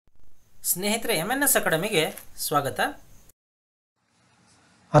ಸ್ನೇಹಿತರೆ MNS ಅಕಾಡೆಮಿಗೆ ಸ್ವಾಗತ.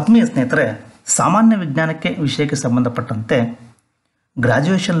 ಆತ್ಮೀಯ ಸ್ನೇಹಿತರೆ, ಸಾಮಾನ್ಯ ವಿಜ್ಞಾನಕ್ಕೆ ವಿಷಯಕ್ಕೆ ಸಂಬಂಧಪಟ್ಟಂತೆ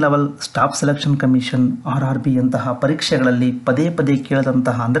graduation level staff selection commission RRB ಯಂತಹ ಪರೀಕ್ಷೆಗಳಲ್ಲಿ ಪದೇ ಪದೇ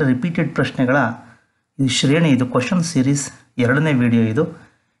ಕೇಳಿದಂತಹ ಅಂದರೆ ರಿಪೀಟೆಡ್ ಪ್ರಶ್ನೆಗಳ ಈ ಶ್ರೇಣಿ, ಇದು ಕ್ವಶನ್ ಸೀರೀಸ್ ಎರಡನೇ ವಿಡಿಯೋ.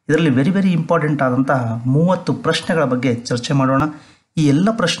 ಇದರಲ್ಲಿ ವೆರಿ ಇಂಪಾರ್ಟೆಂಟ್ ಆದಂತಹ 30 ಪ್ರಶ್ನೆಗಳ ಬಗ್ಗೆ ಚರ್ಚೆ ಮಾಡೋಣ. ಈ ಎಲ್ಲ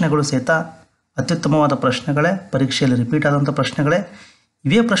ಪ್ರಶ್ನೆಗಳು ಸಹಿತ ಅತ್ಯುತ್ತಮವಾದ ಪ್ರಶ್ನೆಗಳೇ, ಪರೀಕ್ಷೆಯಲ್ಲಿ ರಿಪೀಟ್ ಆದಂಥ ಪ್ರಶ್ನೆಗಳೇ.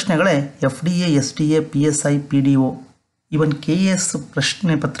 ಇವೇ ಪ್ರಶ್ನೆಗಳೇ FDA, SDA, PSI, PDO, even KS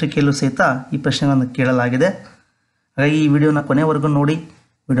ಪ್ರಶ್ನೆ ಪತ್ರಿಕೆಯಲ್ಲೂ ಸಹಿತ ಈ ಪ್ರಶ್ನೆಗಳನ್ನು ಕೇಳಲಾಗಿದೆ. ಹಾಗಾಗಿ ಈ ವಿಡಿಯೋನ ಕೊನೆವರೆಗೂ ನೋಡಿ,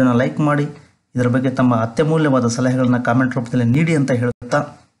 ವಿಡಿಯೋನ ಲೈಕ್ ಮಾಡಿ, ಇದರ ಬಗ್ಗೆ ತಮ್ಮ ಅತ್ಯಮೂಲ್ಯವಾದ ಸಲಹೆಗಳನ್ನು ಕಾಮೆಂಟ್ ರೂಪದಲ್ಲಿ ನೀಡಿ ಅಂತ ಹೇಳುತ್ತಾ,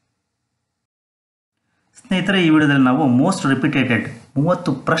 ಸ್ನೇಹಿತರೆ, ಈ ವಿಡಿಯೋದಲ್ಲಿ ನಾವು ಮೋಸ್ಟ್ ರಿಪೀಟೆಡ್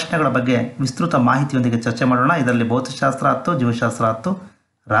 30 ಪ್ರಶ್ನೆಗಳ ಬಗ್ಗೆ ವಿಸ್ತೃತ ಮಾಹಿತಿಯೊಂದಿಗೆ ಚರ್ಚೆ ಮಾಡೋಣ. ಇದರಲ್ಲಿ ಭೌತಶಾಸ್ತ್ರ 10, ಜೀವಶಾಸ್ತ್ರ 10,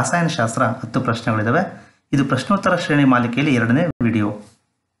 ರಾಸಾಯನಶಾಸ್ತ್ರ 10 ಪ್ರಶ್ನೆಗಳಿದ್ದಾವೆ. ಇದು ಪ್ರಶ್ನೋತ್ತರ ಶ್ರೇಣಿ ಮಾಲಿಕೆಯಲ್ಲಿ ಎರಡನೇ ವಿಡಿಯೋ.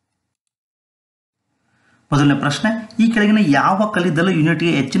 ಮೊದಲನೇ ಪ್ರಶ್ನೆ, ಈ ಕೆಳಗಿನ ಯಾವ ಕಲ್ಲಿದ್ದಲು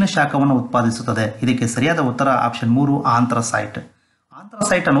ಯೂನಿಟ್ಗೆ ಹೆಚ್ಚಿನ ಶಾಖವನ್ನು ಉತ್ಪಾದಿಸುತ್ತದೆ? ಇದಕ್ಕೆ ಸರಿಯಾದ ಉತ್ತರ ಆಪ್ಷನ್ 3, ಆಂಥ್ರಸೈಟ್.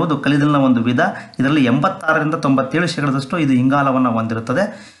 ಆಂಥ್ರಸೈಟ್ ಅನ್ನುವುದು ಕಲ್ಲಿದ್ದಲಿನ ಒಂದು ವಿಧ. ಇದರಲ್ಲಿ 86ರಿಂದ 97% ಇದು ಇಂಗಾಲವನ್ನು ಹೊಂದಿರುತ್ತದೆ.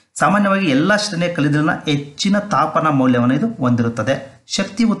 ಸಾಮಾನ್ಯವಾಗಿ ಎಲ್ಲ ಶ್ರೇಣಿಯ ಕಲ್ಲಿದ್ದಲಿನ ಹೆಚ್ಚಿನ ತಾಪನ ಮೌಲ್ಯವನ್ನು ಇದು ಹೊಂದಿರುತ್ತದೆ.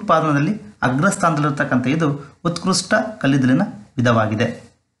 ಶಕ್ತಿ ಉತ್ಪಾದನೆಯಲ್ಲಿ ಅಗ್ರಸ್ಥಾನದಲ್ಲಿರತಕ್ಕಂಥ ಇದು ಉತ್ಕೃಷ್ಟ ಕಲ್ಲಿದ್ದಲಿನ ವಿಧವಾಗಿದೆ.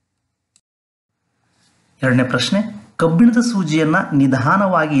 ಎರಡನೇ ಪ್ರಶ್ನೆ, ಕಬ್ಬಿಣದ ಸೂಜಿಯನ್ನು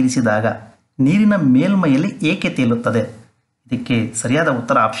ನಿಧಾನವಾಗಿ ಇರಿಸಿದಾಗ ನೀರಿನ ಮೇಲ್ಮೈಯಲ್ಲಿ ಏಕೆ ತೇಲುತ್ತದೆ? ಇದಕ್ಕೆ ಸರಿಯಾದ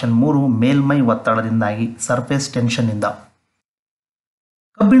ಉತ್ತರ ಆಪ್ಷನ್ 3, ಮೇಲ್ಮೈ ಒತ್ತಡದಿಂದಾಗಿ, ಸರ್ಫೇಸ್ ಟೆನ್ಷನ್ನಿಂದ.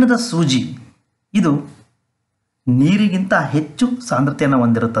 ಕಬ್ಬಿಣದ ಸೂಜಿ ಇದು ನೀರಿಗಿಂತ ಹೆಚ್ಚು ಸಾಂದ್ರತೆಯನ್ನು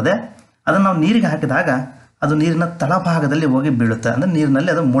ಹೊಂದಿರುತ್ತದೆ. ಅದನ್ನು ನಾವು ನೀರಿಗೆ ಹಾಕಿದಾಗ ಅದು ನೀರಿನ ತಳಭಾಗದಲ್ಲಿ ಹೋಗಿ ಬೀಳುತ್ತೆ, ಅಂದರೆ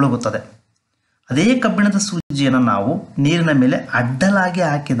ನೀರಿನಲ್ಲಿ ಅದು ಮುಳುಗುತ್ತದೆ. ಅದೇ ಕಬ್ಬಿಣದ ಸೂಜಿಯನ್ನು ನಾವು ನೀರಿನ ಮೇಲೆ ಅಡ್ಡಲಾಗಿ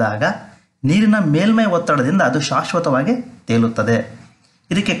ಹಾಕಿದಾಗ ನೀರಿನ ಮೇಲ್ಮೈ ಒತ್ತಡದಿಂದ ಅದು ಶಾಶ್ವತವಾಗಿ ತೇಲುತ್ತದೆ.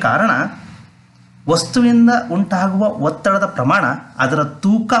 ಇದಕ್ಕೆ ಕಾರಣ ವಸ್ತುವಿನಿಂದ ಉಂಟಾಗುವ ಒತ್ತಡದ ಪ್ರಮಾಣ ಅದರ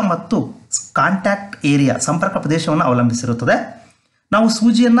ತೂಕ ಮತ್ತು ಕಾಂಟ್ಯಾಕ್ಟ್ ಏರಿಯಾ, ಸಂಪರ್ಕ ಪ್ರದೇಶವನ್ನು ಅವಲಂಬಿಸಿರುತ್ತದೆ. ನಾವು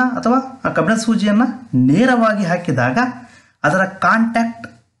ಸೂಜಿಯನ್ನು ಅಥವಾ ಆ ಕಬ್ಬಿಣದ ಸೂಜಿಯನ್ನು ನೇರವಾಗಿ ಹಾಕಿದಾಗ ಅದರ ಕಾಂಟ್ಯಾಕ್ಟ್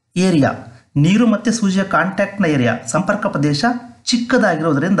ಏರಿಯಾ, ನೀರು ಮತ್ತು ಸೂಜಿಯ ಕಾಂಟ್ಯಾಕ್ಟ್ನ ಏರಿಯಾ, ಸಂಪರ್ಕ ಪ್ರದೇಶ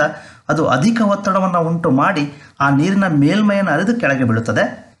ಚಿಕ್ಕದಾಗಿರುವುದರಿಂದ ಅದು ಅಧಿಕ ಒತ್ತಡವನ್ನು ಉಂಟು ಮಾಡಿ ಆ ನೀರಿನ ಮೇಲ್ಮೈಯನ್ನು ಅರಿದು ಕೆಳಗೆ ಬೀಳುತ್ತದೆ.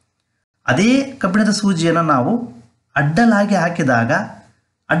 ಅದೇ ಕಬ್ಬಿಣದ ಸೂಜಿಯನ್ನು ನಾವು ಅಡ್ಡಲಾಗಿ ಹಾಕಿದಾಗ,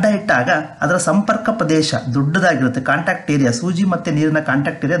 ಅಡ್ಡ ಇಟ್ಟಾಗ ಅದರ ಸಂಪರ್ಕ ಪ್ರದೇಶ ದೊಡ್ಡದಾಗಿರುತ್ತೆ, ಕಾಂಟ್ಯಾಕ್ಟ್ ಏರಿಯಾ, ಸೂಜಿ ಮತ್ತು ನೀರಿನ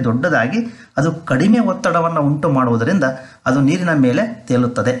ಕಾಂಟ್ಯಾಕ್ಟ್ ಏರಿಯಾ ದೊಡ್ಡದಾಗಿ ಅದು ಕಡಿಮೆ ಒತ್ತಡವನ್ನು ಉಂಟು ಮಾಡುವುದರಿಂದ ಅದು ನೀರಿನ ಮೇಲೆ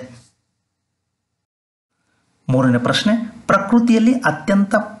ತೇಲುತ್ತದೆ. ಮೂರನೇ ಪ್ರಶ್ನೆ, ಪ್ರಕೃತಿಯಲ್ಲಿ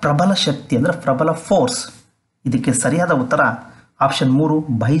ಅತ್ಯಂತ ಪ್ರಬಲ ಶಕ್ತಿ ಅಂದರೆ ಪ್ರಬಲ ಫೋರ್ಸ್. ಇದಕ್ಕೆ ಸರಿಯಾದ ಉತ್ತರ ಆಪ್ಷನ್ 3,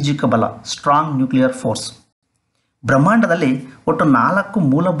 ಬೈಜಿಕ ಬಲ, ಸ್ಟ್ರಾಂಗ್ ನ್ಯೂಕ್ಲಿಯರ್ ಫೋರ್ಸ್. ಬ್ರಹ್ಮಾಂಡದಲ್ಲಿ ಒಟ್ಟು 4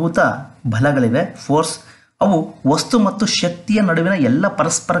 ಮೂಲಭೂತ ಬಲಗಳಿವೆ, ಫೋರ್ಸ್. ಅವು ವಸ್ತು ಮತ್ತು ಶಕ್ತಿಯ ನಡುವಿನ ಎಲ್ಲ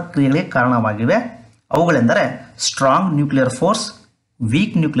ಪರಸ್ಪರ ಕ್ರಿಯೆಗಳಿಗೆ ಕಾರಣವಾಗಿವೆ. ಅವುಗಳೆಂದರೆ strong nuclear force,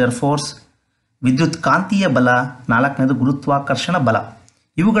 weak nuclear force, ವಿದ್ಯುತ್ ಕಾಂತೀಯ ಬಲ, 4ನೇದು ಗುರುತ್ವಾಕರ್ಷಣ ಬಲ.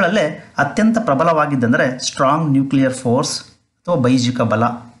 ಇವುಗಳಲ್ಲೇ ಅತ್ಯಂತ ಪ್ರಬಲವಾಗಿದ್ದಂದರೆ ಸ್ಟ್ರಾಂಗ್ ನ್ಯೂಕ್ಲಿಯರ್ ಫೋರ್ಸ್ ಅಥವಾ ಬೈಜಿಕ ಬಲ.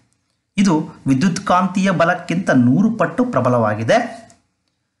 ಇದು ವಿದ್ಯುತ್ ಕಾಂತೀಯ ಬಲಕ್ಕಿಂತ 100 ಪಟ್ಟು ಪ್ರಬಲವಾಗಿದೆ.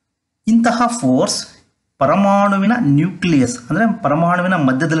 ಇಂತಹ ಫೋರ್ಸ್ ಪರಮಾಣುವಿನ ನ್ಯೂಕ್ಲಿಯಸ್ ಅಂದರೆ ಪರಮಾಣುವಿನ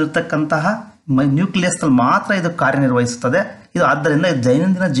ಮಧ್ಯದಲ್ಲಿರ್ತಕ್ಕಂತಹ ನ್ಯೂಕ್ಲಿಯಸ್ನಲ್ಲಿ ಮಾತ್ರ ಇದು ಕಾರ್ಯನಿರ್ವಹಿಸುತ್ತದೆ. ಇದು ಆದ್ದರಿಂದ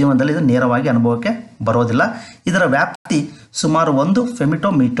ದೈನಂದಿನ ಜೀವನದಲ್ಲಿ ಇದು ನೇರವಾಗಿ ಅನುಭವಕ್ಕೆ ಬರೋದಿಲ್ಲ. ಇದರ ವ್ಯಾಪ್ತಿ ಸುಮಾರು 1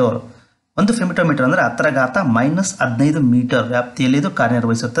 ಫೆಮಿಟೋಮೀಟರ್. 1 ಫೆಮಿಟೋಮೀಟರ್ ಅಂದರೆ 10⁻⁻15 ಮೀಟರ್ ವ್ಯಾಪ್ತಿಯಲ್ಲಿ ಇದು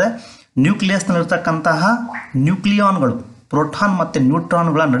ಕಾರ್ಯನಿರ್ವಹಿಸುತ್ತದೆ. ನ್ಯೂಕ್ಲಿಯಸ್ನಲ್ಲಿರ್ತಕ್ಕಂತಹ ನ್ಯೂಕ್ಲಿಯಾನ್ಗಳು, ಪ್ರೋಟಾನ್ ಮತ್ತು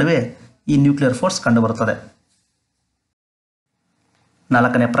ನ್ಯೂಟ್ರಾನ್ಗಳ ನಡುವೆ ಈ ನ್ಯೂಕ್ಲಿಯರ್ ಫೋರ್ಸ್ ಕಂಡುಬರುತ್ತದೆ.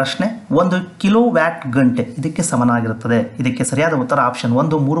 4ನೇ ಪ್ರಶ್ನೆ, 1 ಕಿಲೋವ್ಯಾಟ್ ಗಂಟೆ ಇದಕ್ಕೆ ಸಮನಾಗಿರುತ್ತದೆ? ಇದಕ್ಕೆ ಸರಿಯಾದ ಉತ್ತರ ಆಪ್ಷನ್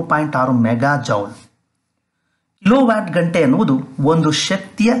 1, 3.6 ಮೆಗಾ ಜೌಲ್. ಕಿಲೋವ್ಯಾಟ್ ಗಂಟೆ ಎನ್ನುವುದು ಒಂದು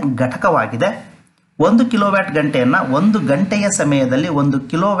ಶಕ್ತಿಯ ಘಟಕವಾಗಿದೆ. 1 ಕಿಲೋವ್ಯಾಟ್ ಗಂಟೆಯನ್ನು 1 ಗಂಟೆಯ ಸಮಯದಲ್ಲಿ 1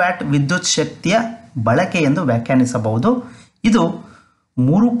 ಕಿಲೋವ್ಯಾಟ್ ವಿದ್ಯುತ್ ಶಕ್ತಿಯ ಬಳಕೆ ಎಂದು ವ್ಯಾಖ್ಯಾನಿಸಬಹುದು. ಇದು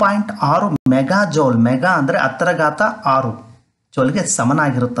 3.6 ಮೆಗಾ ಜೌಲ್, ಮೆಗಾ ಅಂದರೆ 10⁻6 ಜೌಲ್ಗೆ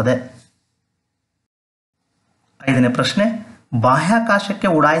ಸಮನಾಗಿರುತ್ತದೆ. 5ನೇ ಪ್ರಶ್ನೆ, ಬಾಹ್ಯಾಕಾಶಕ್ಕೆ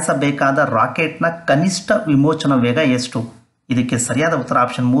ಉಡಾಯಿಸಬೇಕಾದ ರಾಕೆಟ್ನ ಕನಿಷ್ಠ ವಿಮೋಚನಾ ವೇಗ ಎಷ್ಟು? ಇದಕ್ಕೆ ಸರಿಯಾದ ಉತ್ತರ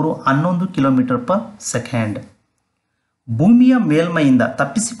ಆಪ್ಷನ್ 3, 11 km/s. ಭೂಮಿಯ ಮೇಲ್ಮೈಯಿಂದ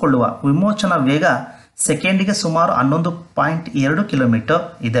ತಪ್ಪಿಸಿಕೊಳ್ಳುವ ವಿಮೋಚನಾ ವೇಗ ಸೆಕೆಂಡಿಗೆ ಸುಮಾರು 11.2 ಕಿಲೋಮೀಟರ್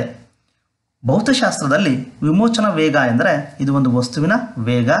ಇದೆ. ಭೌತಶಾಸ್ತ್ರದಲ್ಲಿ ವಿಮೋಚನಾ ವೇಗ ಎಂದರೆ ಇದು ಒಂದು ವಸ್ತುವಿನ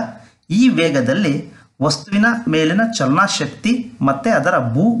ವೇಗ. ಈ ವೇಗದಲ್ಲಿ ವಸ್ತುವಿನ ಮೇಲಿನ ಚಲನಾಶಕ್ತಿ ಮತ್ತು ಅದರ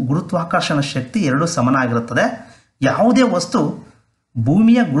ಭೂ ಗುರುತ್ವಾಕರ್ಷಣ ಶಕ್ತಿ ಎರಡೂ ಸಮನಾಗಿರುತ್ತದೆ. ಯಾವುದೇ ವಸ್ತು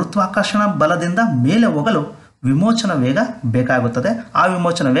ಭೂಮಿಯ ಗುರುತ್ವಾಕರ್ಷಣ ಬಲದಿಂದ ಮೇಲೆ ಹೋಗಲು ವಿಮೋಚನಾ ವೇಗ ಬೇಕಾಗುತ್ತದೆ. ಆ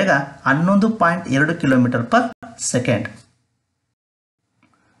ವಿಮೋಚನಾ ವೇಗ 11.2 km/s.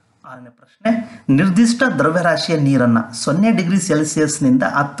 6ನೇ ಪ್ರಶ್ನೆ, ನಿರ್ದಿಷ್ಟ ದ್ರವ್ಯರಾಶಿಯ ನೀರನ್ನು 0 ಡಿಗ್ರಿ ಸೆಲ್ಸಿಯಸ್ನಿಂದ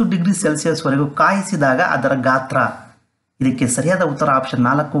 10 ಡಿಗ್ರಿ ಸೆಲ್ಸಿಯಸ್ವರೆಗೂ ಕಾಯಿಸಿದಾಗ ಅದರ ಗಾತ್ರ. ಇದಕ್ಕೆ ಸರಿಯಾದ ಉತ್ತರ ಆಪ್ಷನ್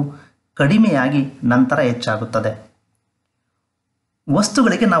 4, ಕಡಿಮೆಯಾಗಿ ನಂತರ ಹೆಚ್ಚಾಗುತ್ತದೆ.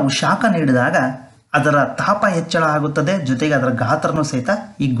 ವಸ್ತುಗಳಿಗೆ ನಾವು ಶಾಖ ನೀಡಿದಾಗ ಅದರ ತಾಪ ಹೆಚ್ಚಳ ಆಗುತ್ತದೆ, ಜೊತೆಗೆ ಅದರ ಗಾತ್ರನೂ ಸಹಿತ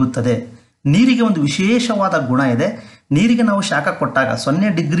ಹಿಗ್ಗುತ್ತದೆ. ನೀರಿಗೆ ಒಂದು ವಿಶೇಷವಾದ ಗುಣ ಇದೆ. ನೀರಿಗೆ ನಾವು ಶಾಖ ಕೊಟ್ಟಾಗ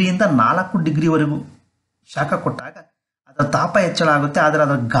 0 ಡಿಗ್ರಿಯಿಂದ 4 ಡಿಗ್ರಿವರೆಗೂ ಶಾಖ ಕೊಟ್ಟಾಗ ಅದರ ತಾಪ ಹೆಚ್ಚಳ ಆಗುತ್ತೆ, ಆದರೆ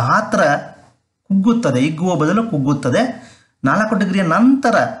ಅದರ ಗಾತ್ರ ಕುಗ್ಗುತ್ತದೆ, ಹಿಗ್ಗುವ ಬದಲು ಕುಗ್ಗುತ್ತದೆ. 4 ಡಿಗ್ರಿಯ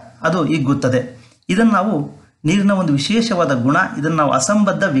ನಂತರ ಅದು ಹಿಗ್ಗುತ್ತದೆ. ಇದನ್ನು ನಾವು ನೀರಿನ ಒಂದು ವಿಶೇಷವಾದ ಗುಣ, ಇದನ್ನು ನಾವು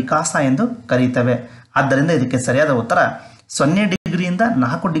ಅಸಂಬದ್ಧ ವಿಕಾಸ ಎಂದು ಕರೀತೇವೆ. ಆದ್ದರಿಂದ ಇದಕ್ಕೆ ಸರಿಯಾದ ಉತ್ತರ 0 ಡಿಗ್ರಿಯಿಂದ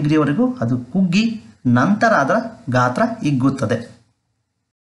 4 ಡಿಗ್ರಿವರೆಗೂ ಅದು ಕುಗ್ಗಿ ನಂತರ ಅದರ ಗಾತ್ರ ಹಿಗ್ಗುತ್ತದೆ.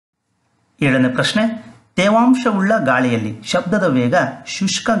 7ನೇ ಪ್ರಶ್ನೆ, ತೇವಾಂಶವುಳ್ಳ ಗಾಳಿಯಲ್ಲಿ ಶಬ್ದದ ವೇಗ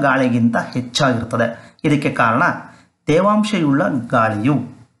ಶುಷ್ಕ ಗಾಳಿಗಿಂತ ಹೆಚ್ಚಾಗಿರುತ್ತದೆ. ಇದಕ್ಕೆ ಕಾರಣ ತೇವಾಂಶವುಳ್ಳ ಗಾಳಿಯು.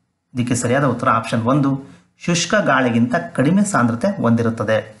 ಇದಕ್ಕೆ ಸರಿಯಾದ ಉತ್ತರ ಆಪ್ಷನ್ 1, ಶುಷ್ಕ ಗಾಳಿಗಿಂತ ಕಡಿಮೆ ಸಾಂದ್ರತೆ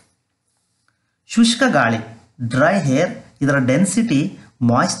ಹೊಂದಿರುತ್ತದೆ. ಶುಷ್ಕ ಗಾಳಿ ಡ್ರೈ ಏರ್, ಇದರ ಡೆನ್ಸಿಟಿ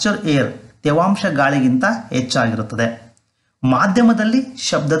ಮಾಯಿಶ್ಚರ್ ಏರ್ ತೇವಾಂಶ ಗಾಳಿಗಿಂತ ಹೆಚ್ಚಾಗಿರುತ್ತದೆ. ಮಾಧ್ಯಮದಲ್ಲಿ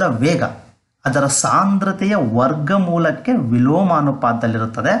ಶಬ್ದದ ವೇಗ ಅದರ ಸಾಂದ್ರತೆಯ ವರ್ಗಮೂಲಕ್ಕೆ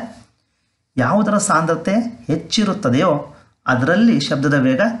ವಿಲೋಮಾನುಪಾತದಲ್ಲಿರುತ್ತದೆ. ಯಾವುದರ ಸಾಂದ್ರತೆ ಹೆಚ್ಚಿರುತ್ತದೆಯೋ ಅದರಲ್ಲಿ ಶಬ್ದದ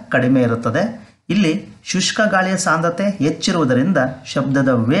ವೇಗ ಕಡಿಮೆ ಇರುತ್ತದೆ. ಇಲ್ಲಿ ಶುಷ್ಕ ಗಾಳಿಯ ಸಾಂದ್ರತೆ ಹೆಚ್ಚಿರುವುದರಿಂದ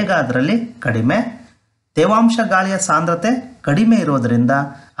ಶಬ್ದದ ವೇಗ ಅದರಲ್ಲಿ ಕಡಿಮೆ. ತೇವಾಂಶ ಗಾಳಿಯ ಸಾಂದ್ರತೆ ಕಡಿಮೆ ಇರುವುದರಿಂದ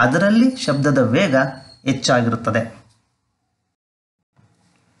ಅದರಲ್ಲಿ ಶಬ್ದದ ವೇಗ ಹೆಚ್ಚಾಗಿರುತ್ತದೆ.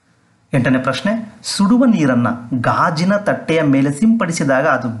 8ನೇ ಪ್ರಶ್ನೆ, ಸುಡುವ ನೀರನ್ನು ಗಾಜಿನ ತಟ್ಟೆಯ ಮೇಲೆ ಸಿಂಪಡಿಸಿದಾಗ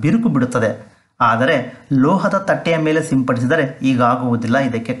ಅದು ಬಿರುಕು ಬಿಡುತ್ತದೆ, ಆದರೆ ಲೋಹದ ತಟ್ಟೆಯ ಮೇಲೆ ಸಿಂಪಡಿಸಿದರೆ ಹೀಗಾಗುವುದಿಲ್ಲ.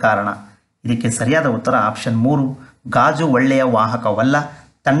 ಇದಕ್ಕೆ ಕಾರಣ. ಇದಕ್ಕೆ ಸರಿಯಾದ ಉತ್ತರ ಆಪ್ಷನ್ 3, ಗಾಜು ಒಳ್ಳೆಯ ವಾಹಕವಲ್ಲ,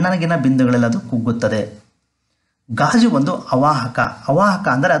 ತಣ್ಣಗಿನ ಬಿಂದುಗಳಲ್ಲಿ ಅದು ಕುಗ್ಗುತ್ತದೆ. ಗಾಜು ಒಂದು ಅವಾಹಕ. ಅವಾಹಕ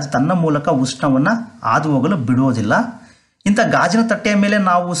ಅಂದರೆ ಅದು ತನ್ನ ಮೂಲಕ ಉಷ್ಣವನ್ನು ಹಾದು ಹೋಗಲು ಬಿಡುವುದಿಲ್ಲ. ಇಂಥ ಗಾಜಿನ ತಟ್ಟೆಯ ಮೇಲೆ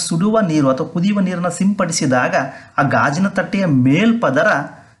ನಾವು ಸುಡುವ ನೀರು ಅಥವಾ ಕುದಿಯುವ ನೀರನ್ನು ಸಿಂಪಡಿಸಿದಾಗ ಆ ಗಾಜಿನ ತಟ್ಟೆಯ ಮೇಲ್ಪದರ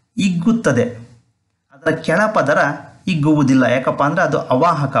ಹಿಗ್ಗುತ್ತದೆ, ಅದರ ಕೆಳಪದರ ಹಿಗ್ಗುವುದಿಲ್ಲ. ಯಾಕಪ್ಪ ಅಂದರೆ ಅದು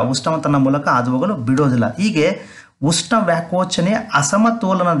ಅವಾಹಕ, ಉಷ್ಣವನ್ನು ತನ್ನ ಮೂಲಕ ಹಾದು ಹೋಗಲು ಬಿಡೋದಿಲ್ಲ. ಹೀಗೆ ಉಷ್ಣ ವ್ಯಾಕೋಚನೆಯ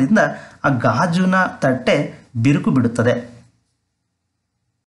ಅಸಮತೋಲನದಿಂದ ಆ ಗಾಜಿನ ತಟ್ಟೆ ಬಿರುಕು ಬಿಡುತ್ತದೆ.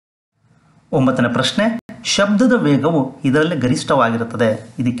 9ನೇ ಪ್ರಶ್ನೆ, ಶಬ್ದದ ವೇಗವು ಇದರಲ್ಲಿ ಗರಿಷ್ಠವಾಗಿರುತ್ತದೆ.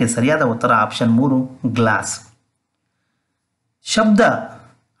 ಇದಕ್ಕೆ ಸರಿಯಾದ ಉತ್ತರ ಆಪ್ಷನ್ 3, ಗ್ಲಾಸ್. ಶಬ್ದ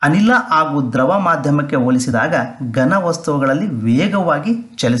ಅನಿಲ ಹಾಗೂ ದ್ರವ ಮಾಧ್ಯಮಕ್ಕೆ ಹೋಲಿಸಿದಾಗ ಘನ ವಸ್ತುಗಳಲ್ಲಿ ವೇಗವಾಗಿ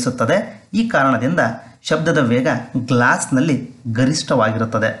ಚಲಿಸುತ್ತದೆ. ಈ ಕಾರಣದಿಂದ ಶಬ್ದದ ವೇಗ ಗ್ಲಾಸ್ನಲ್ಲಿ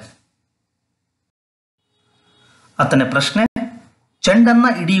ಗರಿಷ್ಠವಾಗಿರುತ್ತದೆ. 10ನೇ ಪ್ರಶ್ನೆ,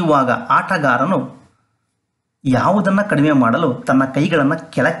 ಚೆಂಡನ್ನು ಹಿಡಿಯುವಾಗ ಆಟಗಾರನು ಯಾವುದನ್ನು ಕಡಿಮೆ ಮಾಡಲು ತನ್ನ ಕೈಗಳನ್ನು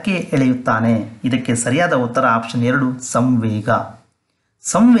ಕೆಳಕ್ಕೆ ಎಳೆಯುತ್ತಾನೆ? ಇದಕ್ಕೆ ಸರಿಯಾದ ಉತ್ತರ ಆಪ್ಷನ್ 2, ಸಂವೇಗ.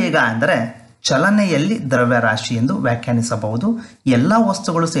 ಸಂವೇಗ ಅಂದರೆ ಚಲನೆಯಲ್ಲಿ ದ್ರವ್ಯರಾಶಿ ಎಂದು ವ್ಯಾಖ್ಯಾನಿಸಬಹುದು. ಎಲ್ಲ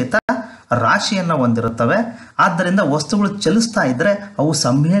ವಸ್ತುಗಳು ಸಹಿತ ರಾಶಿಯನ್ನು ಹೊಂದಿರುತ್ತವೆ. ಆದ್ದರಿಂದ ವಸ್ತುಗಳು ಚಲಿಸ್ತಾ ಇದ್ದರೆ ಅವು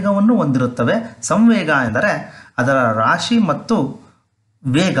ಸಂವೇಗವನ್ನು ಹೊಂದಿರುತ್ತವೆ. ಸಂವೇಗ ಎಂದರೆ ಅದರ ರಾಶಿ ಮತ್ತು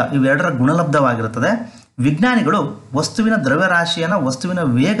ವೇಗ ಇವೆರಡರ ಗುಣಲಬ್ಧವಾಗಿರುತ್ತದೆ. ವಿಜ್ಞಾನಿಗಳು ವಸ್ತುವಿನ ದ್ರವ್ಯರಾಶಿಯನ್ನು ವಸ್ತುವಿನ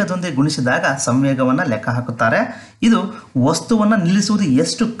ವೇಗದೊಂದಿಗೆ ಗುಣಿಸಿದಾಗ ಸಂವೇಗವನ್ನು ಲೆಕ್ಕ ಹಾಕುತ್ತಾರೆ. ಇದು ವಸ್ತುವನ್ನು ನಿಲ್ಲಿಸುವುದು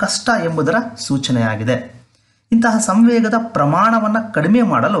ಎಷ್ಟು ಕಷ್ಟ ಎಂಬುದರ ಸೂಚನೆಯಾಗಿದೆ. ಇಂತಹ ಸಂವೇಗದ ಪ್ರಮಾಣವನ್ನು ಕಡಿಮೆ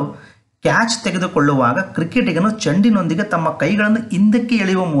ಮಾಡಲು ಕ್ಯಾಚ್ ತೆಗೆದುಕೊಳ್ಳುವಾಗ ಕ್ರಿಕೆಟಿಗನು ಚೆಂಡಿನೊಂದಿಗೆ ತಮ್ಮ ಕೈಗಳನ್ನು ಹಿಂದಕ್ಕೆ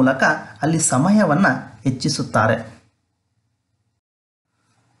ಎಳೆಯುವ ಮೂಲಕ ಅಲ್ಲಿ ಸಮಯವನ್ನು ಹೆಚ್ಚಿಸುತ್ತಾರೆ.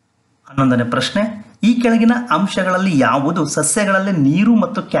 11ನೇ ಪ್ರಶ್ನೆ, ಈ ಕೆಳಗಿನ ಅಂಶಗಳಲ್ಲಿ ಯಾವುದು ಸಸ್ಯಗಳಲ್ಲಿ ನೀರು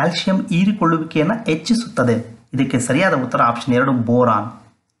ಮತ್ತು ಕ್ಯಾಲ್ಸಿಯಂ ಹೀರಿಕೊಳ್ಳುವಿಕೆಯನ್ನು ಹೆಚ್ಚಿಸುತ್ತದೆ? ಇದಕ್ಕೆ ಸರಿಯಾದ ಉತ್ತರ ಆಪ್ಷನ್ 2, ಬೋರಾನ್.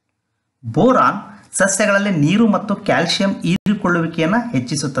 ಬೋರಾನ್ ಸಸ್ಯಗಳಲ್ಲಿ ನೀರು ಮತ್ತು ಕ್ಯಾಲ್ಸಿಯಂ ಹೀರಿಕೊಳ್ಳುವಿಕೆಯನ್ನು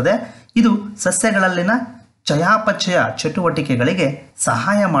ಹೆಚ್ಚಿಸುತ್ತದೆ. ಇದು ಸಸ್ಯಗಳಲ್ಲಿನ ಚಯಾಪಚಯ ಚಟುವಟಿಕೆಗಳಿಗೆ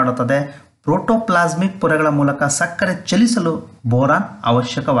ಸಹಾಯ ಮಾಡುತ್ತದೆ. ಪ್ರೋಟೋಪ್ಲಾಸ್ಮಿಕ್ ಪೊರೆಗಳ ಮೂಲಕ ಸಕ್ಕರೆ ಚಲಿಸಲು ಬೋರಾನ್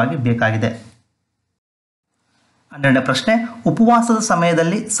ಅವಶ್ಯಕವಾಗಿ ಬೇಕಾಗಿದೆ. 12ನೇ ಪ್ರಶ್ನೆ, ಉಪವಾಸದ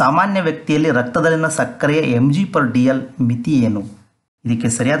ಸಮಯದಲ್ಲಿ ಸಾಮಾನ್ಯ ವ್ಯಕ್ತಿಯಲ್ಲಿ ರಕ್ತದಲ್ಲಿನ ಸಕ್ಕರೆಯ mg/dl ಮಿತಿ ಏನು? ಇದಕ್ಕೆ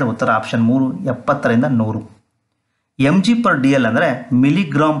ಸರಿಯಾದ ಉತ್ತರ ಆಪ್ಷನ್ 3, 70ರಿಂದ 100. mg/dl ಅಂದರೆ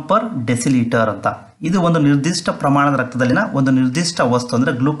ಮಿಲಿಗ್ರಾಮ್ ಪರ್ ಡೆಸಿಲೀಟರ್ ಅಂತ. ಇದು ಒಂದು ನಿರ್ದಿಷ್ಟ ಪ್ರಮಾಣದ ರಕ್ತದಲ್ಲಿನ ಒಂದು ನಿರ್ದಿಷ್ಟ ವಸ್ತು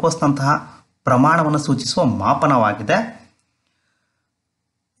ಅಂದರೆ ಗ್ಲೂಕೋಸ್ನಂತಹ ಪ್ರಮಾಣವನ್ನು ಸೂಚಿಸುವ ಮಾಪನವಾಗಿದೆ.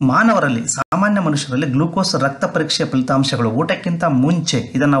 ಮಾನವರಲ್ಲಿ, ಸಾಮಾನ್ಯ ಮನುಷ್ಯರಲ್ಲಿ ಗ್ಲೂಕೋಸ್ ರಕ್ತ ಪರೀಕ್ಷೆಯ ಫಲಿತಾಂಶಗಳು ಊಟಕ್ಕಿಂತ ಮುಂಚೆ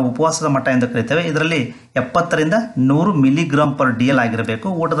ಇದನ್ನು ನಾವು ಉಪವಾಸದ ಮಟ್ಟ ಎಂದು ಕರೀತೇವೆ. ಇದರಲ್ಲಿ 70ರಿಂದ 100 mg/dl ಆಗಿರಬೇಕು.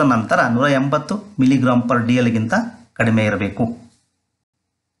 ಊಟದ ನಂತರ 180 mg/dlಗಿಂತ ಕಡಿಮೆ ಇರಬೇಕು.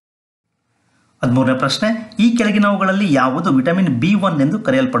 13ನೇ ಪ್ರಶ್ನೆ, ಈ ಕೆಳಗಿನವುಗಳಲ್ಲಿ ಯಾವುದು ವಿಟಮಿನ್ B1 ಎಂದು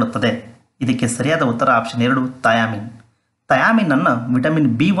ಕರೆಯಲ್ಪಡುತ್ತದೆ? ಇದಕ್ಕೆ ಸರಿಯಾದ ಉತ್ತರ ಆಪ್ಷನ್ 2, ಥಯಾಮಿನ್. ಥಯಾಮಿನ್ ಅನ್ನು ವಿಟಮಿನ್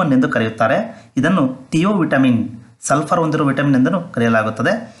B1 ಎಂದು ಕರೆಯುತ್ತಾರೆ. ಇದನ್ನು ಥಿಯೋವಿಟಮಿನ್, ಸಲ್ಫರ್ ಹೊಂದಿರುವ ವಿಟಮಿನ್ ಎಂದು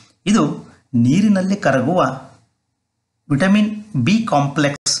ಕರೆಯಲಾಗುತ್ತದೆ. ಇದು ನೀರಿನಲ್ಲಿ ಕರಗುವ ವಿಟಮಿನ್ ಬಿ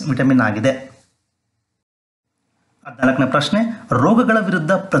ಕಾಂಪ್ಲೆಕ್ಸ್ ವಿಟಮಿನ್ ಆಗಿದೆ. 14ನೇ ಪ್ರಶ್ನೆ, ರೋಗಗಳ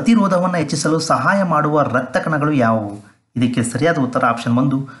ವಿರುದ್ಧ ಪ್ರತಿರೋಧವನ್ನು ಹೆಚ್ಚಿಸಲು ಸಹಾಯ ಮಾಡುವ ರಕ್ತ ಕಣಗಳು ಯಾವುವು? ಇದಕ್ಕೆ ಸರಿಯಾದ ಉತ್ತರ ಆಪ್ಷನ್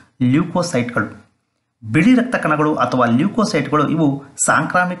 1 ಲ್ಯೂಕೋಸೈಟ್ಗಳು. ಬಿಳಿ ರಕ್ತ ಕಣಗಳು ಅಥವಾ ಲ್ಯೂಕೋಸೈಟ್ಗಳು ಇವು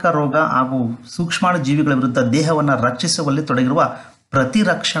ಸಾಂಕ್ರಾಮಿಕ ರೋಗ ಹಾಗೂ ಸೂಕ್ಷ್ಮಾಣು ಜೀವಿಗಳ ವಿರುದ್ಧ ದೇಹವನ್ನು ರಕ್ಷಿಸುವಲ್ಲಿ ತೊಡಗಿರುವ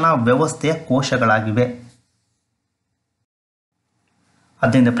ಪ್ರತಿರಕ್ಷಣಾ ವ್ಯವಸ್ಥೆಯ ಕೋಶಗಳಾಗಿವೆ.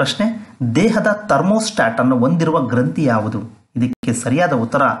 15ನೇ ಪ್ರಶ್ನೆ, ದೇಹದ ಥರ್ಮೋಸ್ಟಾಟ್ ಅನ್ನು ಹೊಂದಿರುವ ಗ್ರಂಥಿ ಯಾವುದು? ಇದಕ್ಕೆ ಸರಿಯಾದ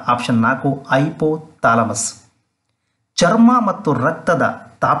ಉತ್ತರ ಆಪ್ಷನ್ 4 ಹೈಪೋಥಾಲಮಸ್. ಚರ್ಮ ಮತ್ತು ರಕ್ತದ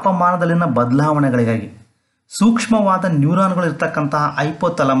ತಾಪಮಾನದಲ್ಲಿನ ಬದಲಾವಣೆಗಳಿಗಾಗಿ ಸೂಕ್ಷ್ಮವಾದ ನ್ಯೂರಾನ್ಗಳು ಇರ್ತಕ್ಕಂತಹ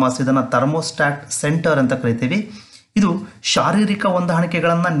ಹೈಪೋಥಾಲಮಸ್ ಇದನ್ನು ಥರ್ಮೋಸ್ಟಾಟ್ ಸೆಂಟರ್ ಅಂತ ಕರಿತೀವಿ. ಇದು ಶಾರೀರಿಕ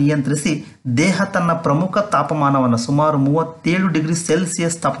ಹೊಂದಾಣಿಕೆಗಳನ್ನು ನಿಯಂತ್ರಿಸಿ ದೇಹ ತನ್ನ ಪ್ರಮುಖ ತಾಪಮಾನವನ್ನು ಸುಮಾರು 37 ಡಿಗ್ರಿ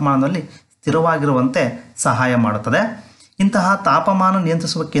ಸೆಲ್ಸಿಯಸ್ ತಾಪಮಾನದಲ್ಲಿ ಸ್ಥಿರವಾಗಿರುವಂತೆ ಸಹಾಯ ಮಾಡುತ್ತದೆ. ಇಂತಹ ತಾಪಮಾನ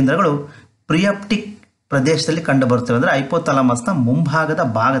ನಿಯಂತ್ರಿಸುವ ಕೇಂದ್ರಗಳು ಪ್ರಿಯಾಪ್ಟಿಕ್ ಪ್ರದೇಶದಲ್ಲಿ ಕಂಡುಬರುತ್ತವೆ, ಅಂದರೆ ಹೈಪೋಥಾಲಮಸ್ನ ಮುಂಭಾಗದ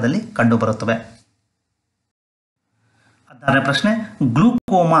ಭಾಗದಲ್ಲಿ ಕಂಡುಬರುತ್ತವೆ. 16ನೇ ಪ್ರಶ್ನೆ,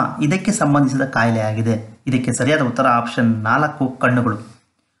 ಗ್ಲೂಕೋಮಾ ಇದಕ್ಕೆ ಸಂಬಂಧಿಸಿದ ಕಾಯಿಲೆಯಾಗಿದೆ. ಇದಕ್ಕೆ ಸರಿಯಾದ ಉತ್ತರ ಆಪ್ಷನ್ 4 ಕಣ್ಣುಗಳು.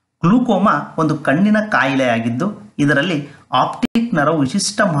 ಗ್ಲೂಕೋಮಾ ಒಂದು ಕಣ್ಣಿನ ಕಾಯಿಲೆಯಾಗಿದ್ದು ಇದರಲ್ಲಿ ಆಪ್ಟಿಕ್ ನರವು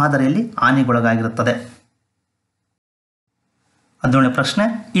ವಿಶಿಷ್ಟ ಮಾದರಿಯಲ್ಲಿ ಹಾನಿಗೊಳಗಾಗಿರುತ್ತದೆ. 17ನೇ ಪ್ರಶ್ನೆ,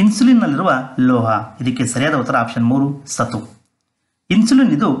 ಇನ್ಸುಲಿನ್ನಲ್ಲಿರುವ ಲೋಹ. ಇದಕ್ಕೆ ಸರಿಯಾದ ಉತ್ತರ ಆಪ್ಷನ್ 3 ಸತು.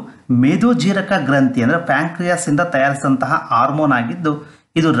 ಇನ್ಸುಲಿನ್ ಇದು ಮೇದೋಜೀರಕ ಗ್ರಂಥಿ ಅಂದರೆ ಪ್ಯಾಂಕ್ರಿಯಾಸ್ ಇಂದ ತಯಾರಿಸಿದಂತಹ ಹಾರ್ಮೋನ್ ಆಗಿದ್ದು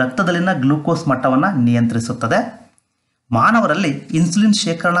ಇದು ರಕ್ತದಲ್ಲಿನ ಗ್ಲೂಕೋಸ್ ಮಟ್ಟವನ್ನು ನಿಯಂತ್ರಿಸುತ್ತದೆ. ಮಾನವರಲ್ಲಿ ಇನ್ಸುಲಿನ್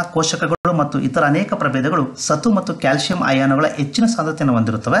ಶೇಖರಣಾ ಕೋಶಕಗಳು ಮತ್ತು ಇತರ ಅನೇಕ ಪ್ರಭೇದಗಳು ಸತು ಮತ್ತು ಕ್ಯಾಲ್ಸಿಯಂ ಅಯಾನುಗಳ ಹೆಚ್ಚಿನ ಸಾಂದ್ರತೆಯನ್ನು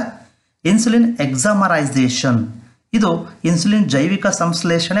ಹೊಂದಿರುತ್ತವೆ. ಇನ್ಸುಲಿನ್ ಎಕ್ಸಾಮರೈಸೇಷನ್ ಇದು ಇನ್ಸುಲಿನ್ ಜೈವಿಕ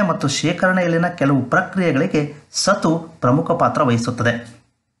ಸಂಶ್ಲೇಷಣೆ ಮತ್ತು ಶೇಖರಣೆಯಲ್ಲಿನ ಕೆಲವು ಪ್ರಕ್ರಿಯೆಗಳಿಗೆ ಸತು ಪ್ರಮುಖ ಪಾತ್ರ ವಹಿಸುತ್ತದೆ.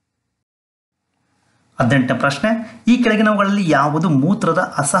 18ನೇ ಪ್ರಶ್ನೆ, ಈ ಕೆಳಗಿನವುಗಳಲ್ಲಿ ಯಾವುದು ಮೂತ್ರದ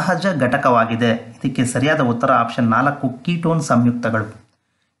ಅಸಹಜ ಘಟಕವಾಗಿದೆ? ಇದಕ್ಕೆ ಸರಿಯಾದ ಉತ್ತರ ಆಪ್ಷನ್ 4 ಕೀಟೋನ್ ಸಂಯುಕ್ತಗಳು.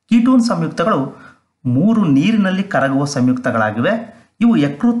 ಕೀಟೋನ್ ಸಂಯುಕ್ತಗಳು 3 ನೀರಿನಲ್ಲಿ ಕರಗುವ ಸಂಯುಕ್ತಗಳಾಗಿವೆ. ಇವು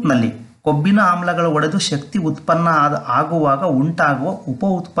ಯಕೃತ್ನಲ್ಲಿ ಕೊಬ್ಬಿನ ಆಮ್ಲಗಳು ಒಡೆದು ಶಕ್ತಿ ಉತ್ಪನ್ನ ಆಗುವಾಗ ಉಂಟಾಗುವ ಉಪ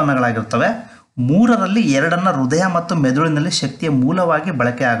ಉತ್ಪನ್ನಗಳಾಗಿರುತ್ತವೆ. 3ರಲ್ಲಿ 2 ಹೃದಯ ಮತ್ತು ಮೆದುಳಿನಲ್ಲಿ ಶಕ್ತಿಯ ಮೂಲವಾಗಿ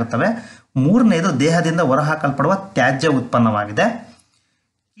ಬಳಕೆಯಾಗುತ್ತವೆ. 3ನೇದು ದೇಹದಿಂದ ಹೊರಹಾಕಲ್ಪಡುವ ತ್ಯಾಜ್ಯ ಉತ್ಪನ್ನವಾಗಿದೆ.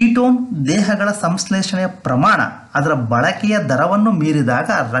 ಕೀಟೋನ್ ದೇಹಗಳ ಸಂಶ್ಲೇಷಣೆಯ ಪ್ರಮಾಣ ಅದರ ಬಳಕೆಯ ದರವನ್ನು ಮೀರಿದಾಗ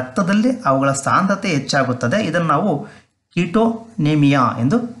ರಕ್ತದಲ್ಲಿ ಅವುಗಳ ಸಾಂದ್ರತೆ ಹೆಚ್ಚಾಗುತ್ತದೆ. ಇದನ್ನು ನಾವು ಕೀಟೋನೇಮಿಯಾ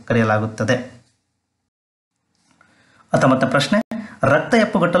ಎಂದು ಕರೆಯಲಾಗುತ್ತದೆ. 19ನೇ ಪ್ರಶ್ನೆ, ರಕ್ತ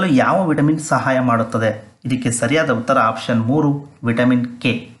ಹೆಪ್ಪುಗಟ್ಟಲು ಯಾವ ವಿಟಮಿನ್ ಸಹಾಯ ಮಾಡುತ್ತದೆ? ಇದಕ್ಕೆ ಸರಿಯಾದ ಉತ್ತರ option 3 vitamin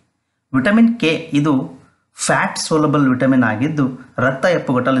K. Vitamin K ಇದು ಫ್ಯಾಟ್ ಸೋಲಬಲ್ ವಿಟಮಿನ್ ಆಗಿದ್ದು ರಕ್ತ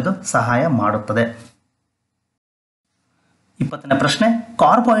ಹೆಪ್ಪುಗಟ್ಟಲು ಇದು ಸಹಾಯ ಮಾಡುತ್ತದೆ. 20ನೇ ಪ್ರಶ್ನೆ,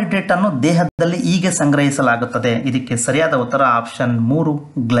 ಕಾರ್ಬೋಹೈಡ್ರೇಟ್ ಅನ್ನು ದೇಹದಲ್ಲಿ ಹೀಗೆ ಸಂಗ್ರಹಿಸಲಾಗುತ್ತದೆ? ಇದಕ್ಕೆ ಸರಿಯಾದ ಉತ್ತರ ಆಪ್ಷನ್ 3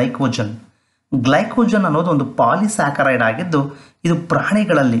 ಗ್ಲೈಕೋಜನ್. ಗ್ಲೈಕೋಜನ್ ಅನ್ನೋದು ಒಂದು ಪಾಲಿಸ್ಯಾಕರೈಡ್ ಆಗಿದ್ದು ಇದು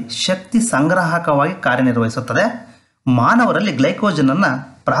ಪ್ರಾಣಿಗಳಲ್ಲಿ ಶಕ್ತಿ ಸಂಗ್ರಾಹಕವಾಗಿ ಕಾರ್ಯನಿರ್ವಹಿಸುತ್ತದೆ. ಮಾನವರಲ್ಲಿ ಗ್ಲೈಕೋಜನ್ ಅನ್ನು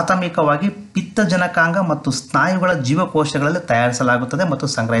ಪ್ರಾಥಮಿಕವಾಗಿ ಪಿತ್ತಜನಕಾಂಗ ಮತ್ತು ಸ್ನಾಯುಗಳ ಜೀವಕೋಶಗಳಲ್ಲಿ ತಯಾರಿಸಲಾಗುತ್ತದೆ ಮತ್ತು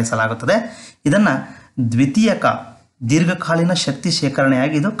ಸಂಗ್ರಹಿಸಲಾಗುತ್ತದೆ. ಇದನ್ನು ದ್ವಿತೀಯಕ ದೀರ್ಘಕಾಲೀನ ಶಕ್ತಿ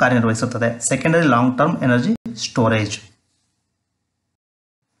ಶೇಖರಣೆಯಾಗಿ ಇದು ಕಾರ್ಯನಿರ್ವಹಿಸುತ್ತದೆ. Secondary long term energy storage.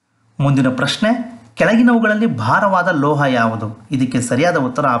 ಮುಂದಿನ ಪ್ರಶ್ನೆ, ಕೆಳಗಿನವುಗಳಲ್ಲಿ ಭಾರವಾದ ಲೋಹ ಯಾವುದು? ಇದಕ್ಕೆ ಸರಿಯಾದ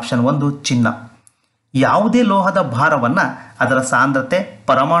ಉತ್ತರ ಆಪ್ಷನ್ 1 ಚಿನ್ನ. ಯಾವುದೇ ಲೋಹದ ಭಾರವನ್ನು ಅದರ ಸಾಂದ್ರತೆ,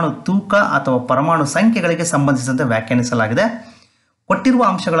 ಪರಮಾಣು ತೂಕ ಅಥವಾ ಪರಮಾಣು ಸಂಖ್ಯೆಗಳಿಗೆ ಸಂಬಂಧಿಸಿದಂತೆ ವ್ಯಾಖ್ಯಾನಿಸಲಾಗಿದೆ. ಕೊಟ್ಟಿರುವ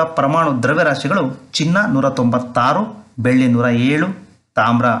ಅಂಶಗಳ ಪರಮಾಣು ದ್ರವ್ಯರಾಶಿಗಳು ಚಿನ್ನ 196, ಬೆಳ್ಳಿ 107,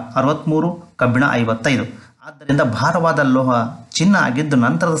 ತಾಮ್ರ 63, ಕಬ್ಬಿಣ 55. ಆದ್ದರಿಂದ ಭಾರವಾದ ಲೋಹ ಚಿನ್ನ ಆಗಿದ್ದು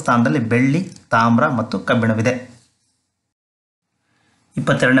ನಂತರದ ಸ್ಥಾನದಲ್ಲಿ ಬೆಳ್ಳಿ, ತಾಮ್ರ ಮತ್ತು ಕಬ್ಬಿಣವಿದೆ.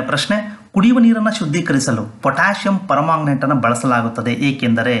 22ನೇ ಪ್ರಶ್ನೆ, ಕುಡಿಯುವ ನೀರನ್ನು ಶುದ್ಧೀಕರಿಸಲು ಪೊಟ್ಯಾಷಿಯಂ ಪರಮಾಂಗನೇಟ್ ಅನ್ನು ಬಳಸಲಾಗುತ್ತದೆ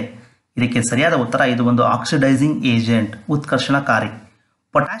ಏಕೆಂದರೆ? ಇದಕ್ಕೆ ಸರಿಯಾದ ಉತ್ತರ ಇದು ಒಂದು ಆಕ್ಸಿಡೈಸಿಂಗ್ ಏಜೆಂಟ್, ಉತ್ಕರ್ಷಣಕಾರಿ.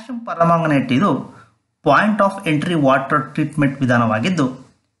 ಪೊಟ್ಯಾಷಿಯಂ ಪರಮಾಂಗನೇಟ್ ಇದು point of entry water treatment ವಿಧಾನವಾಗಿದ್ದು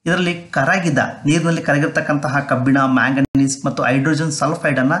ಇದರಲ್ಲಿ ನೀರಿನಲ್ಲಿ ಕರಗಿರ್ತಕ್ಕಂತಹ ಕಬ್ಬಿಣ, ಮ್ಯಾಂಗನೀಸ್ ಮತ್ತು ಹೈಡ್ರೋಜನ್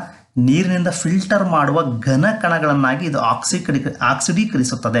ಸಲ್ಫೈಡನ್ನು ನೀರಿನಿಂದ ಫಿಲ್ಟರ್ ಮಾಡುವ ಘನ ಕಣಗಳನ್ನಾಗಿ ಇದು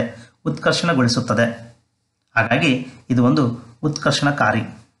ಆಕ್ಸಿಡೀಕರಿಸುತ್ತದೆ, ಉತ್ಕರ್ಷಣಗೊಳಿಸುತ್ತದೆ. ಹಾಗಾಗಿ ಇದು ಒಂದು ಉತ್ಕರ್ಷಣಕಾರಿ.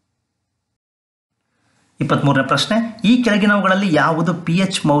 23ನೇ ಪ್ರಶ್ನೆ, ಈ ಕೆಳಗಿನವುಗಳಲ್ಲಿ ಯಾವುದು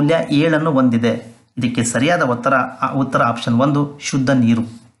pH ಮೌಲ್ಯ 7 ಹೊಂದಿದೆ? ಇದಕ್ಕೆ ಸರಿಯಾದ ಉತ್ತರ ಆಪ್ಷನ್ 1 ಶುದ್ಧ ನೀರು.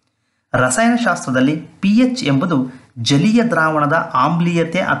 ರಸಾಯನಶಾಸ್ತ್ರದಲ್ಲಿ pH ಎಂಬುದು ಜಲೀಯ ದ್ರಾವಣದ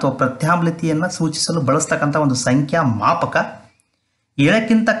ಆಮ್ಲೀಯತೆ ಅಥವಾ ಪ್ರತ್ಯಾಮ್ಲತೆಯನ್ನು ಸೂಚಿಸಲು ಬಳಸ್ತಕ್ಕಂಥ ಒಂದು ಸಂಖ್ಯಾ ಮಾಪಕ.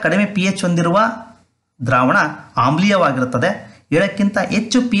 7ಕ್ಕಿಂತ ಕಡಿಮೆ pH ಹೊಂದಿರುವ ದ್ರಾವಣ ಆಮ್ಲೀಯವಾಗಿರುತ್ತದೆ. 7ಕ್ಕಿಂತ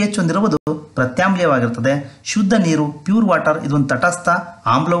ಹೆಚ್ಚು pH ಹೊಂದಿರುವುದು ಪ್ರತ್ಯಾಮ್ಲೀಯವಾಗಿರುತ್ತದೆ. ಶುದ್ಧ ನೀರು ಪ್ಯೂರ್ ವಾಟರ್ ಇದೊಂದು ತಟಸ್ಥ,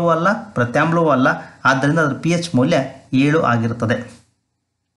 ಆಮ್ಲವೂ ಅಲ್ಲ ಪ್ರತ್ಯಾಮ್ಲವೂ ಅಲ್ಲ, ಆದ್ದರಿಂದ ಅದರ pH ಮೌಲ್ಯ 7 ಆಗಿರುತ್ತದೆ.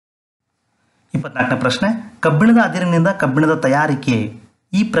 24ನೇ ಪ್ರಶ್ನೆ, ಕಬ್ಬಿಣದ ಅದಿರಿನಿಂದ ಕಬ್ಬಿಣದ ತಯಾರಿಕೆ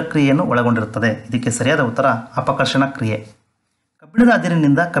ಈ ಪ್ರಕ್ರಿಯೆಯನ್ನು ಒಳಗೊಂಡಿರುತ್ತದೆ. ಇದಕ್ಕೆ ಸರಿಯಾದ ಉತ್ತರ ಅಪಕರ್ಷಣ ಕ್ರಿಯೆ. ಕಬ್ಬಿಣದ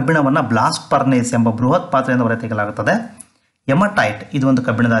ಅದಿರಿನಿಂದ ಕಬ್ಬಿಣವನ್ನು ಬ್ಲಾಸ್ಟ್ ಫರ್ನೇಸ್ ಎಂಬ ಬೃಹತ್ ಪಾತ್ರೆಯಿಂದ ಹೊರತೆಗೆಯಲಾಗುತ್ತದೆ. ಹೆಮಟೈಟ್ ಇದು ಒಂದು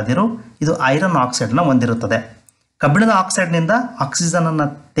ಕಬ್ಬಿಣದ ಅದಿರು, ಇದು ಐರನ್ ಆಕ್ಸೈಡ್ನ ಹೊಂದಿರುತ್ತದೆ. ಕಬ್ಬಿಣದ ಆಕ್ಸೈಡ್ನಿಂದ ಆಕ್ಸಿಜನ್ ಅನ್ನು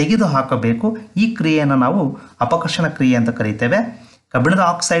ತೆಗೆದು ಹಾಕಬೇಕು. ಈ ಕ್ರಿಯೆಯನ್ನು ನಾವು ಅಪಕರ್ಷಣ ಕ್ರಿಯೆ ಅಂತ ಕರೀತೇವೆ. ಕಬ್ಬಿಣದ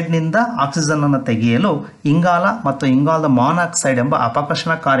ಆಕ್ಸೈಡ್ನಿಂದ ಆಕ್ಸಿಜನ್ ಅನ್ನು ತೆಗೆಯಲು ಇಂಗಾಲ ಮತ್ತು ಇಂಗಾಲದ ಮಾನಾಕ್ಸೈಡ್ ಎಂಬ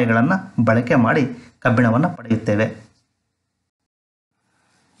ಅಪಕರ್ಷಣ ಕಾರ್ಯಗಳನ್ನು ಬಳಕೆ ಮಾಡಿ ಕಬ್ಬಿಣವನ್ನು ಪಡೆಯುತ್ತೇವೆ.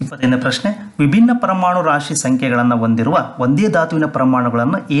 25ನೇ ಪ್ರಶ್ನೆ, ವಿಭಿನ್ನ ಪರಮಾಣು ರಾಶಿ ಸಂಖ್ಯೆಗಳನ್ನು ಹೊಂದಿರುವ ಒಂದೇ ಧಾತುವಿನ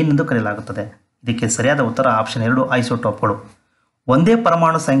ಪರಮಾಣುಗಳನ್ನು ಏನೆಂದು ಕರೆಯಲಾಗುತ್ತದೆ. ಇದಕ್ಕೆ ಸರಿಯಾದ ಉತ್ತರ ಆಪ್ಷನ್ 2 ಐಸೋಟೋಪ್ಗಳು. ಒಂದೇ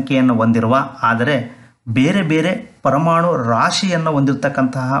ಪರಮಾಣು ಸಂಖ್ಯೆಯನ್ನು ಹೊಂದಿರುವ ಆದರೆ ಬೇರೆ ಬೇರೆ ಪರಮಾಣು ರಾಶಿಯನ್ನು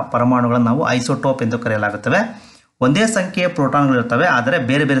ಹೊಂದಿರತಕ್ಕಂತಹ ಪರಮಾಣುಗಳನ್ನು ನಾವು ಐಸೋಟೋಪ್ ಎಂದು ಕರೆಯಲಾಗುತ್ತವೆ. ಒಂದೇ ಸಂಖ್ಯೆಯ ಪ್ರೋಟಾನ್ಗಳಿರ್ತವೆ ಆದರೆ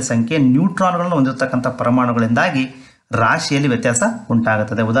ಬೇರೆ ಬೇರೆ ಸಂಖ್ಯೆಯ ನ್ಯೂಟ್ರಾನ್ಗಳನ್ನು ಹೊಂದಿರತಕ್ಕಂಥ ಪರಮಾಣುಗಳಿಂದಾಗಿ ರಾಶಿಯಲ್ಲಿ ವ್ಯತ್ಯಾಸ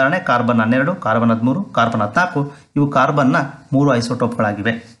ಉಂಟಾಗುತ್ತದೆ. ಉದಾಹರಣೆ ಕಾರ್ಬನ್ 12, ಕಾರ್ಬನ್ 13, ಕಾರ್ಬನ್ 14 ಇವು ಕಾರ್ಬನ್ನ 3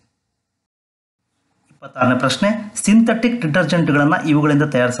 ಐಸೋಟೋಪ್ಗಳಾಗಿವೆ. 26ನೇ ಪ್ರಶ್ನೆ, ಸಿಂಥೆಟಿಕ್ ಡಿಟರ್ಜೆಂಟ್ಗಳನ್ನು ಇವುಗಳಿಂದ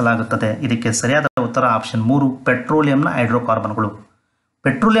ತಯಾರಿಸಲಾಗುತ್ತದೆ. ಇದಕ್ಕೆ ಸರಿಯಾದ ಉತ್ತರ ಆಪ್ಷನ್ 3 ಪೆಟ್ರೋಲಿಯಂನ ಹೈಡ್ರೋಕಾರ್ಬನ್ಗಳು.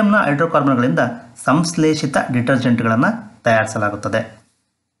 ಪೆಟ್ರೋಲಿಯಂನ ಹೈಡ್ರೋಕಾರ್ಬನ್ಗಳಿಂದ ಸಂಶ್ಲೇಷಿತ ಡಿಟರ್ಜೆಂಟ್ಗಳನ್ನು ತಯಾರಿಸಲಾಗುತ್ತದೆ.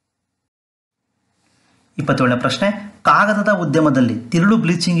 27ನೇ ಪ್ರಶ್ನೆ, ಕಾಗದದ ಉದ್ಯಮದಲ್ಲಿ ತಿರುಳು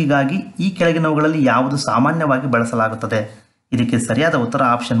ಬ್ಲೀಚಿಂಗಿಗಾಗಿ ಈ ಕೆಳಗಿನವುಗಳಲ್ಲಿ ಯಾವುದು ಸಾಮಾನ್ಯವಾಗಿ ಬಳಸಲಾಗುತ್ತದೆ. ಇದಕ್ಕೆ ಸರಿಯಾದ ಉತ್ತರ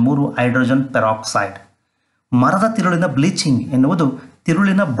ಆಪ್ಷನ್ 3 ಹೈಡ್ರೋಜನ್ ಪೆರಾಕ್ಸೈಡ್. ಮರದ ತಿರುಳಿನ ಬ್ಲೀಚಿಂಗ್ ಎನ್ನುವುದು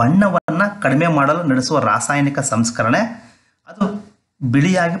ತಿರುಳಿನ ಬಣ್ಣವನ್ನು ಕಡಿಮೆ ಮಾಡಲು ನಡೆಸುವ ರಾಸಾಯನಿಕ ಸಂಸ್ಕರಣೆ. ಅದು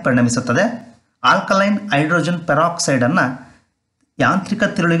ಬಿಳಿಯಾಗಿ ಪರಿಣಮಿಸುತ್ತದೆ. ಆಲ್ಕಲೈನ್ ಹೈಡ್ರೋಜನ್ ಪೆರಾಕ್ಸೈಡ್ ಅನ್ನು ಯಾಂತ್ರಿಕ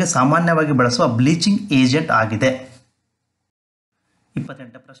ತಿರುಳಿಗೆ ಸಾಮಾನ್ಯವಾಗಿ ಬಳಸುವ ಬ್ಲೀಚಿಂಗ್ ಏಜೆಂಟ್ ಆಗಿದೆ.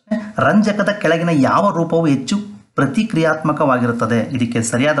 28ನೇ ಪ್ರಶ್ನೆ, ರಂಜಕದ ಕೆಳಗಿನ ಯಾವ ರೂಪವು ಹೆಚ್ಚು ಪ್ರತಿಕ್ರಿಯಾತ್ಮಕವಾಗಿರುತ್ತದೆ. ಇದಕ್ಕೆ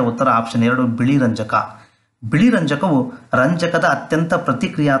ಸರಿಯಾದ ಉತ್ತರ ಆಪ್ಷನ್ 2 ಬಿಳಿ ರಂಜಕ. ಬಿಳಿ ರಂಜಕವು ರಂಜಕದ ಅತ್ಯಂತ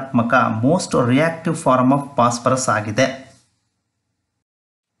ಪ್ರತಿಕ್ರಿಯಾತ್ಮಕ most reactive form of phosphorus ಆಗಿದೆ.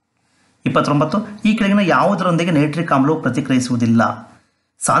 29, ಈ ಕೆಳಗಿನ ಯಾವುದರೊಂದಿಗೆ ನೈಟ್ರಿಕ್ ಆಮ್ಲವು ಪ್ರತಿಕ್ರಿಯಿಸುವುದಿಲ್ಲ.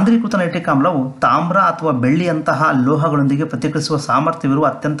 ಸಾಂದ್ರೀಕೃತ ನೈಟ್ರಿಕ್ ಆಮ್ಲವು ತಾಮ್ರ ಅಥವಾ ಬೆಳ್ಳಿಯಂತಹ ಲೋಹಗಳೊಂದಿಗೆ ಪ್ರತಿಕ್ರಿಯಿಸುವ ಸಾಮರ್ಥ್ಯವಿರುವ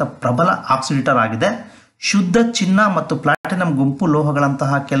ಅತ್ಯಂತ ಪ್ರಬಲ ಆಕ್ಸಿಡೇಟರ್ ಆಗಿದೆ. ಶುದ್ಧ ಚಿನ್ನ ಮತ್ತು ಪ್ಲಾಟಿನಂ ಗುಂಪು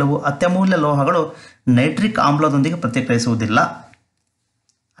ಲೋಹಗಳಂತಹ ಕೆಲವು ಅತ್ಯಮೂಲ್ಯ ಲೋಹಗಳು ನೈಟ್ರಿಕ್ ಆಮ್ಲದೊಂದಿಗೆ ಪ್ರತಿಕ್ರಿಯಿಸುವುದಿಲ್ಲ.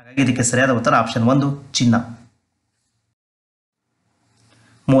 ಹಾಗಾಗಿ ಇದಕ್ಕೆ ಸರಿಯಾದ ಉತ್ತರ ಆಪ್ಷನ್ 1 ಚಿನ್ನ.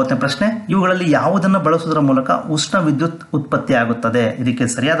 30ನೇ ಪ್ರಶ್ನೆ, ಇವುಗಳಲ್ಲಿ ಯಾವುದನ್ನು ಬಳಸುವುದರ ಮೂಲಕ ಉಷ್ಣ ವಿದ್ಯುತ್ ಉತ್ಪತ್ತಿಯಾಗುತ್ತದೆ. ಇದಕ್ಕೆ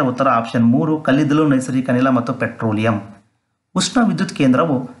ಸರಿಯಾದ ಉತ್ತರ ಆಪ್ಷನ್ 3 ಕಲ್ಲಿದ್ದಲು, ನೈಸರ್ಗಿಕ ಅನಿಲ ಮತ್ತು ಪೆಟ್ರೋಲಿಯಂ. ಉಷ್ಣ ವಿದ್ಯುತ್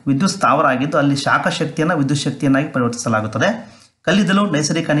ಕೇಂದ್ರವು ವಿದ್ಯುತ್ ಸ್ಥಾವರ ಆಗಿದ್ದು ಅಲ್ಲಿ ಶಾಖ ಶಕ್ತಿಯನ್ನು ವಿದ್ಯುತ್ ಶಕ್ತಿಯನ್ನಾಗಿ ಪರಿವರ್ತಿಸಲಾಗುತ್ತದೆ. ಕಲ್ಲಿದ್ದಲು,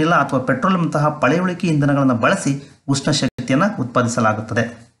 ನೈಸರ್ಗಿಕ ಅನಿಲ ಅಥವಾ ಪೆಟ್ರೋಲಿಯಂತಹ ಪಳೆಯುಳಿಕೆ ಇಂಧನಗಳನ್ನು ಬಳಸಿ ಉಷ್ಣ ಶಕ್ತಿಯನ್ನು ಉತ್ಪಾದಿಸಲಾಗುತ್ತದೆ.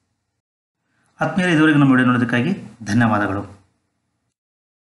 ಆತ್ಮೀಯರೇ, ಇದುವರೆಗೂ ನಮ್ಮ ವಿಡಿಯೋ ನೋಡೋದಕ್ಕಾಗಿ ಧನ್ಯವಾದಗಳು.